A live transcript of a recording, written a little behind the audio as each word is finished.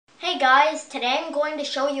Hey guys, today I'm going to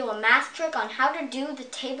show you a math trick on how to do the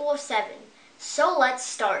table of 7. So let's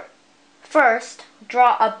start. First,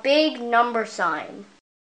 draw a big number sign.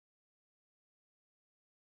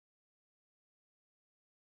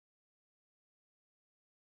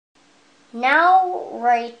 Now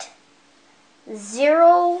write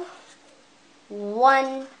 0,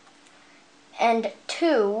 1, and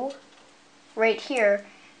 2 right here,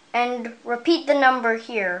 and repeat the number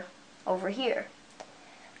here over here.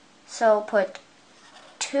 So put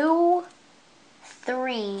 2,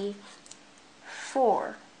 3,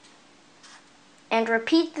 4. And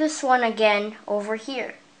repeat this one again over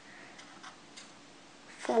here.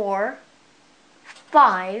 4,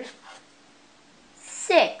 5,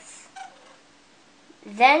 6.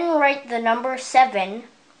 Then write the number 7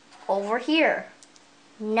 over here.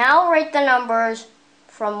 Now write the numbers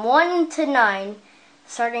from 1 to 9,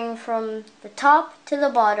 starting from the top to the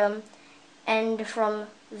bottom and from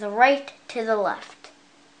the right to the left.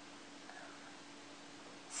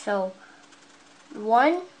 So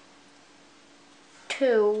 1,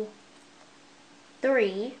 2,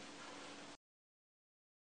 3,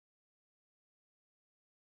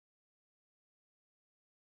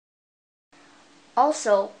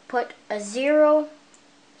 also put a 0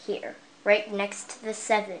 here, right next to the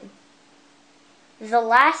 7. The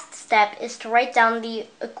last step is to write down the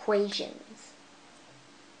equations.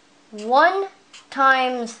 1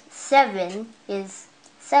 times 7 is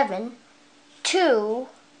 7. 2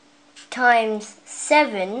 times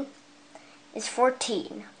 7 is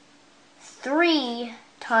 14. 3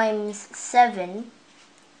 times 7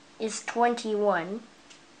 is 21.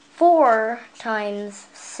 4 times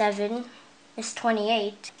 7 is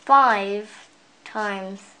 28. 5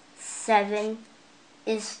 times 7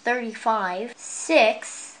 is 35.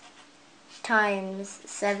 6 times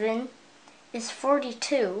 7 is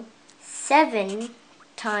 42. 7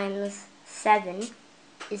 times 7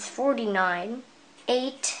 is 49.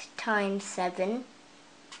 8 times 7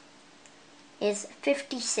 is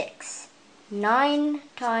 56. 9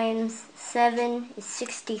 times 7 is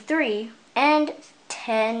 63. And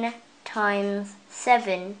 10 times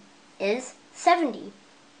 7 is 70.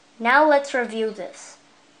 Now let's review this.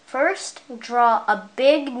 First, draw a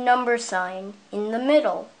big number sign in the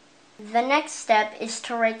middle. The next step is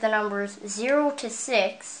to write the numbers 0 to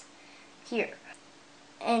 6 here.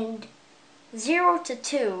 And 0 to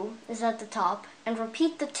 2 is at the top, and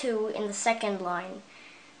repeat the 2 in the second line.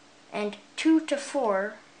 And 2 to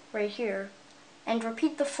 4 right here, and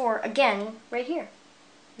repeat the 4 again right here.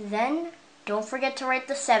 Then, don't forget to write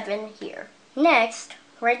the 7 here. Next,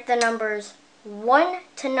 write the numbers 1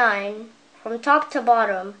 to 9 from top to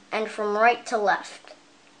bottom and from right to left.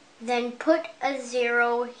 Then put a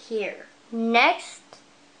 0 here. Next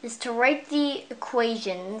is to write the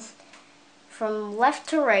equations from left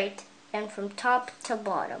to right and from top to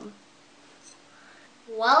bottom.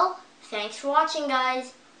 Well, thanks for watching,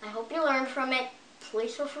 guys. I hope you learned from it.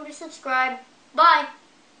 Please feel free to subscribe. Bye!